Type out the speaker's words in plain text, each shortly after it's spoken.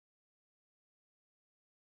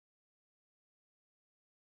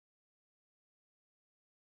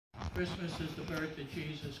Christmas is the birth of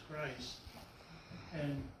Jesus Christ.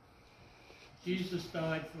 And Jesus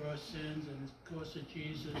died for our sins, and because of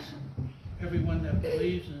Jesus, everyone that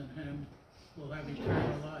believes in him will have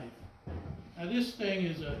eternal life. Now this thing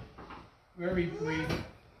is a very brief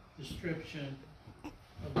description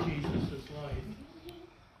of Jesus' life.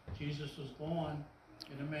 Jesus was born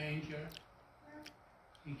in a manger.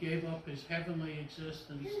 He gave up his heavenly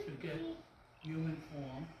existence to get human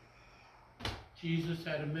form. Jesus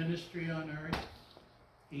had a ministry on earth.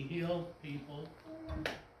 He healed people.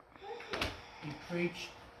 He preached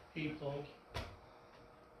people.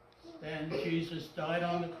 Then Jesus died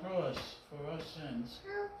on the cross for our sins.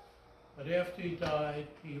 But after he died,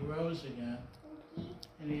 he rose again,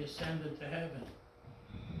 and he ascended to heaven.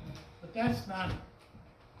 But that's not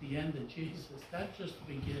the end of Jesus. That's just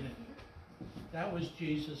the beginning. That was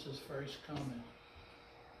Jesus' first coming.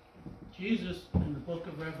 Jesus, in the book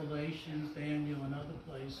of Revelations, Daniel, and other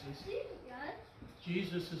places,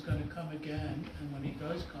 Jesus is going to come again, and when he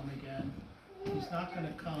does come again, he's not going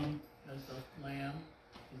to come as the lamb.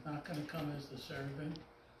 He's not going to come as the servant.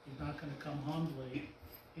 He's not going to come humbly.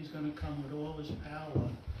 He's going to come with all his power.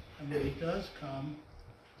 And when he does come,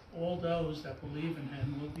 all those that believe in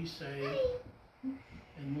him will be saved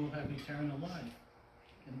and will have eternal life.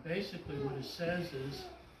 And basically what it says is,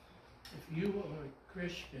 if you are a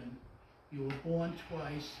Christian, you were born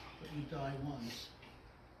twice, but you die once.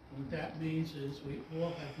 And what that means is we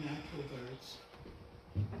all have natural births.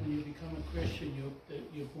 When you become a Christian,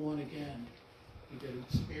 you're born again. You get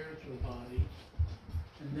a spiritual body.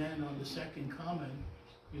 And then on the second coming,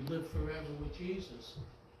 you live forever with Jesus.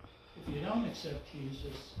 If you don't accept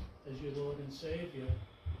Jesus as your Lord and Savior,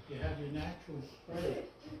 you have your natural birth.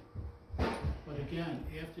 But again,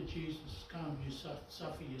 after Jesus comes, you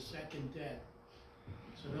suffer your second death.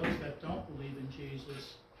 So those that don't believe in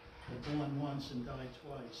Jesus are born once and die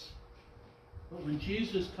twice. But when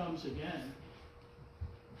Jesus comes again,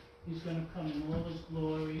 he's going to come in all his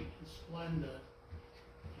glory and splendor.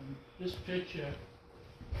 And this picture,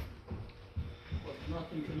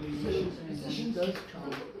 nothing can be missing. And when he does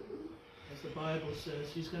come, as the Bible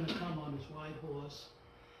says, he's going to come on his white horse,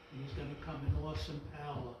 and he's going to come in awesome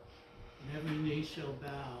power. And every knee shall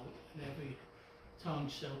bow, and every tongue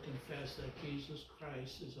shall confess that Jesus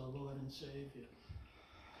Christ is our Lord and Savior.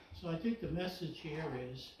 So I think the message here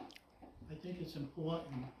is, I think it's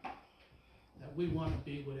important that we want to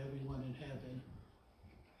be with everyone in heaven.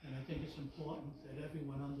 And I think it's important that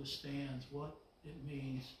everyone understands what it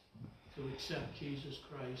means to accept Jesus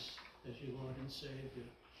Christ as your Lord and Savior,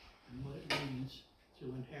 and what it means to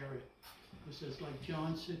inherit. It says, like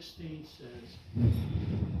John 16 says,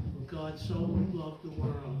 for God so loved the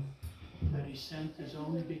world that he sent his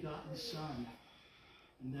only begotten Son.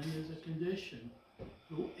 And then there's a condition.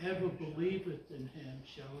 Whoever believeth in him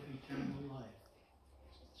shall have eternal life.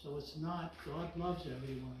 So it's not, God loves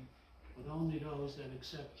everyone, but only those that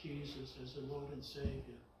accept Jesus as the Lord and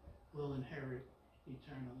Savior will inherit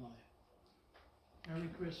eternal life. Merry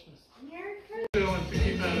Christmas.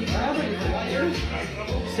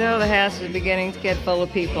 So the house is beginning to get full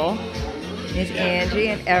of people. It's Angie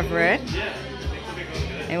and Everett.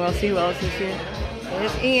 And we'll see who else is here.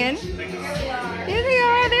 There's Ian. There they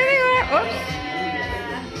are, there they are. Oops.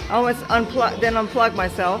 I almost then unplug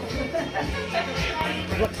myself.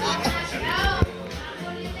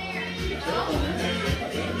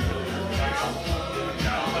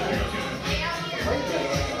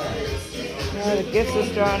 The gifts are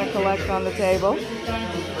starting to collect on the table.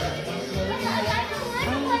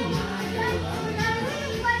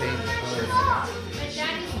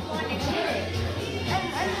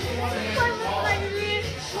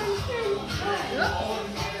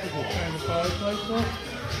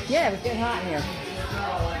 Yeah, it was getting hot in here.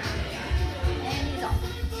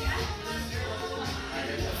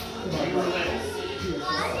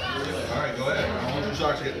 All right, go ahead. I want your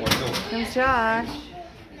socks to get one. Go. Comes Josh.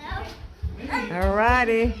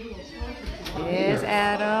 Alrighty. Here's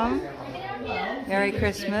Adam. Merry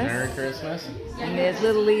Christmas. Merry Christmas. And there's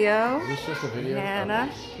little Leo. Is this just a video?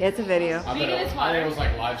 Hannah. It's a video. I thought it was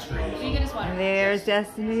like live stream. And there's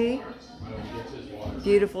Destiny.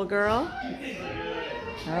 Beautiful girl.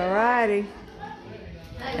 Alrighty.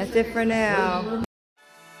 That's it for now.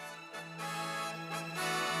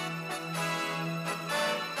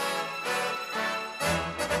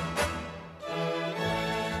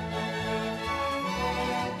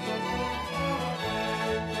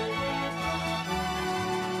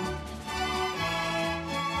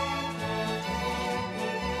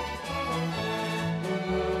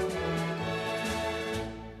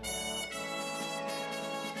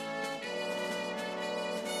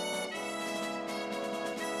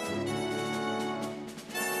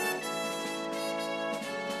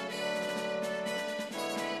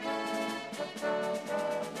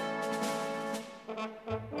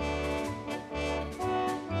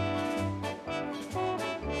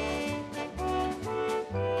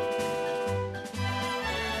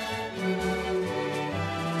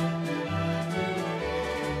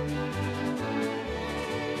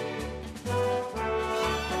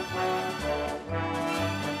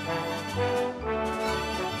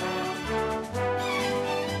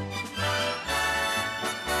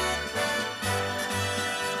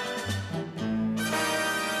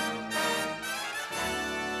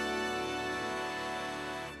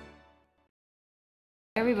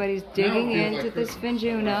 Everybody's digging into the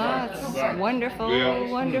Sfinjuna. It's wonderful, Yeah.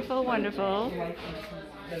 wonderful, wonderful.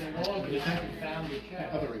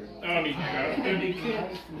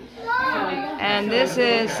 And this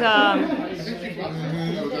is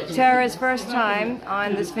Tara's first time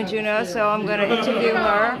on the Sfinjuna, so I'm going to interview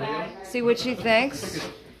her, see what she thinks.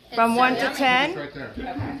 From 1 to 10?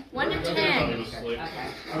 1 to 10.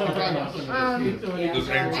 This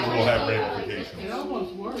answer will have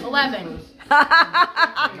ramifications. 11.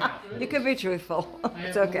 You can be truthful.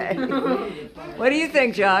 It's okay. What do you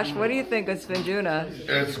think, Josh? What do you think of Sfinjuna?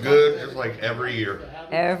 It's good. It's like every year.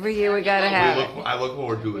 Every year we gotta have it. I look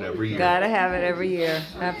forward to it every year. Gotta have it every year.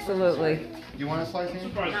 Absolutely. You want a slice,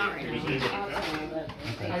 Ian? I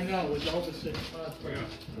know, it's over 6 months.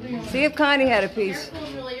 See if Connie had a piece. Careful,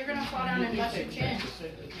 Julie, you're gonna fall down and bust your chin.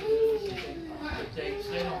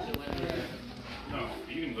 No,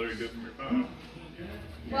 eating's very good for your phone.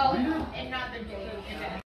 Well, and not the day.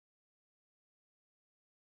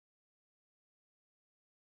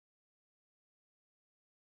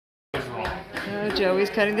 Oh, Joey's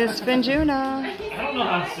cutting the Sfinjuna. I don't know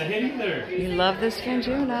how to say it either. You love the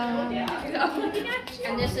Sfinjuna.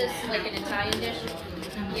 And this is like an Italian dish.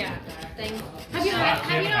 Yeah. Thing. Have you not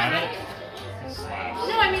had it?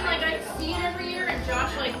 No, I mean like I see it every year, and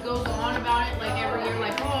Josh like goes on about it like every year,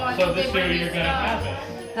 like I So think this they bring year me you're gonna stuff. have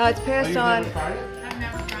it. No, it's passed on. I've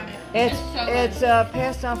never tried it. It's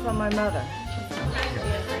passed on from my mother.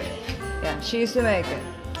 Yeah, she used to make it.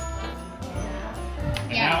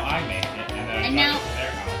 And Yeah. now I make it, and then I And got now- it to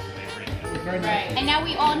their house and they bring it. Right. And now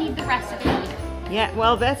we all need the recipe. Yeah,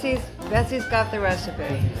 well, Betsy's got the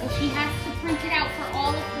recipe. She has to print it out for all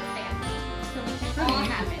of the family, so we can all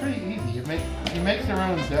have it. Pretty easy. She makes her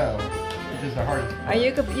own dough, which is the hardest part.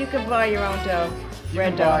 You could buy your own dough, You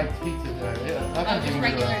red can buy dough. pizza dough. Yeah, Oh, nothing just can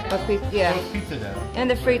regular do dough. Yeah, pizza dough. in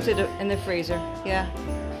the freezer. Yeah.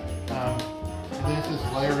 And then it's just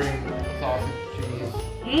layering sausage,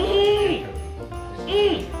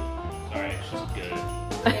 cheese. Sorry, it's just good.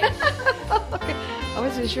 I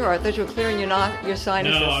wasn't sure. I thought you were clearing your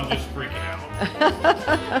sinuses. No, I'm just freaking out.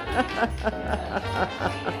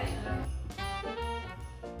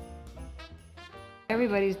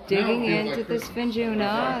 Everybody's digging into the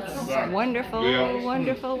Sfinjuna. It's wonderful, Yeah.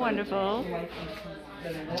 wonderful, wonderful. I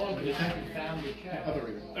don't need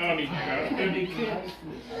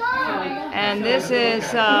And this is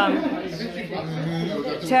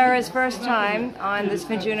Tara's first time on the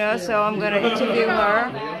Sfinjuna, so I'm going to interview her,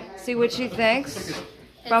 see what she thinks.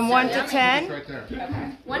 From 1 to 10? Right there.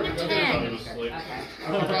 1 to 10.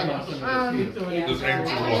 This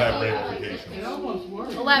answer will have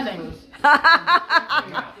ramifications. 11.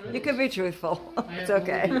 You can be truthful. It's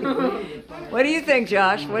okay. What do you think,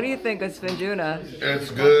 Josh? What do you think of Sfinjuna?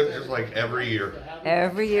 It's good. It's like every year.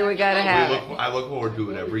 Every year we gotta have it. I look forward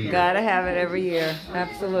to it every year. Gotta have it every year.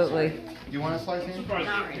 Absolutely. You want a slice, Ian?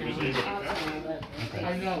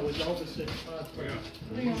 I know, it's over 6 months.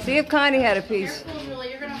 See if Connie had a piece. Careful,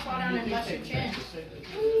 Julie, you're gonna fall down and bust your chin.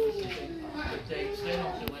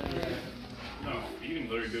 No, eating's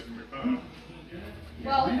very good for your phone.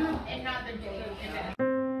 Well, and not the day.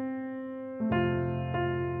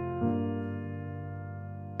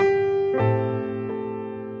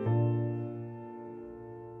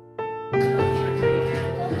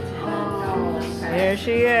 Here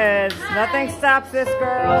she is. Nothing stops this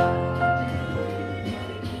girl.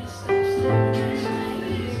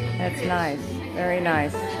 That's nice. Very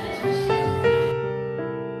nice.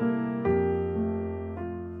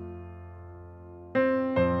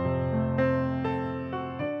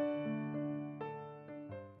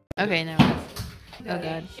 Okay, no. Oh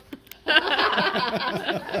god.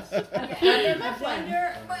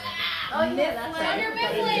 Oh yeah, that's right. Under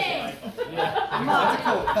Mifflin.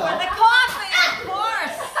 The coffee, of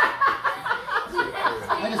course.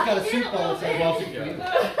 I just got a soup bowl that says well soup for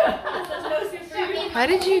you. How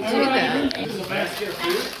did you do that? Yeah,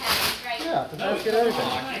 the basket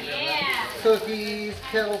everything. Yeah. Cookies,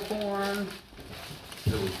 kettle corn,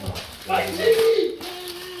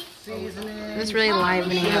 seasoning. It was really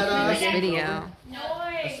livening up this video.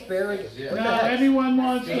 Asparagus. Now, if anyone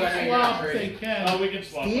wants to swap, they can. Oh, we can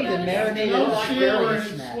swap. Steamed and No marinated sharing,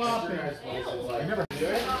 asparagus snacks. swapping.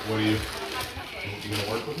 What are you gonna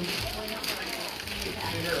work with me?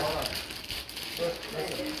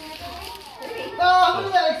 Oh,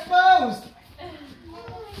 look at that exposed!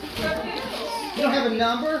 You don't have a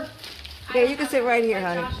number? Yeah, you can sit right here,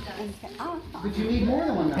 honey. But you need more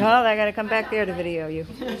than one number. Oh, I gotta come back there to video you.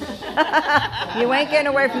 You ain't getting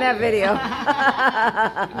away from that video.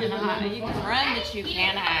 You can run, but you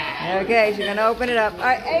can't hide. Okay, she's gonna open it up. All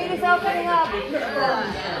right, 8 is opening up.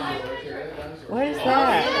 What is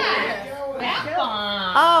that? Bath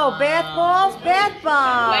bomb. Oh, bath balls? Bath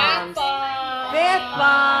bombs. Bath bomb. Bath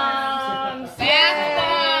bombs. Bath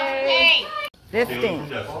bomb. Hey. 15.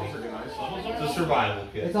 It's a survival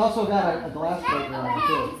kit. It's also got a glass breaker on it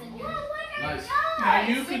too. Nice. Now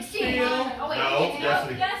you can steal. No,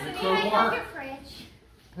 Destiny.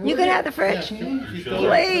 You can have the fridge.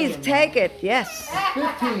 Please take it. Yes.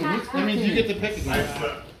 15. He's 15. That means you get to pick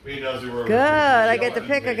again. He knows who we're. Good. I get to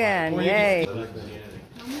pick again. Yay.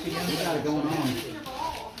 He's got it going on.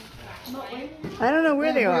 I don't know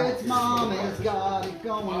where they are. It's mom has got it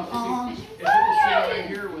going on. Right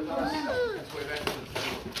here with us. That's way back to the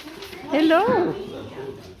Hello.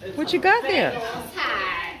 What you got there?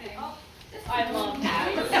 I love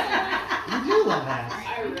hats. You do love hats.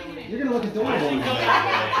 You're gonna look adorable. in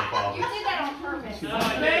that. You did that on purpose.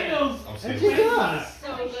 Bagels. And she does. So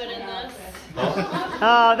good in this.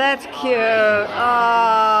 Oh, that's cute. Her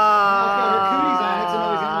cooties on it, so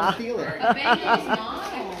nobody's gonna Oh. steal it. Bagel's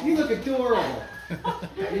mom. You look adorable.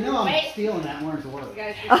 You know I'm stealing that one to work.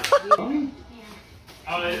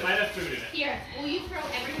 Oh, they might have food in it. Here, will you throw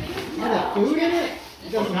everything? You got food in it? You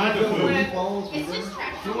got some hot dogs, meatballs, It's just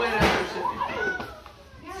trash. Who went after Sydney?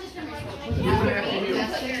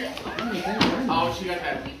 Oh, she got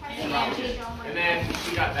that. And then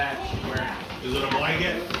she got that. Where? Is it a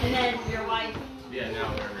blanket? And then your wife. Yeah, now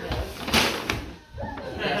wherever.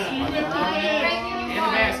 You whipped it in. In the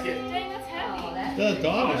basket. Dang, that's heavy. The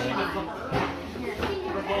dog is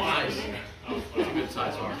Nice. That's a good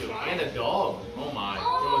size one too. And a dog. Oh my. You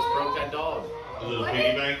almost broke that dog. A little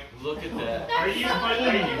piggy bank? Look at that. Are you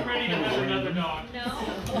ready to have another dog? No.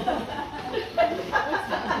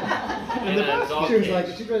 And a dog She was cage. like,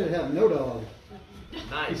 she's ready to have no dog.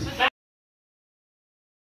 Nice.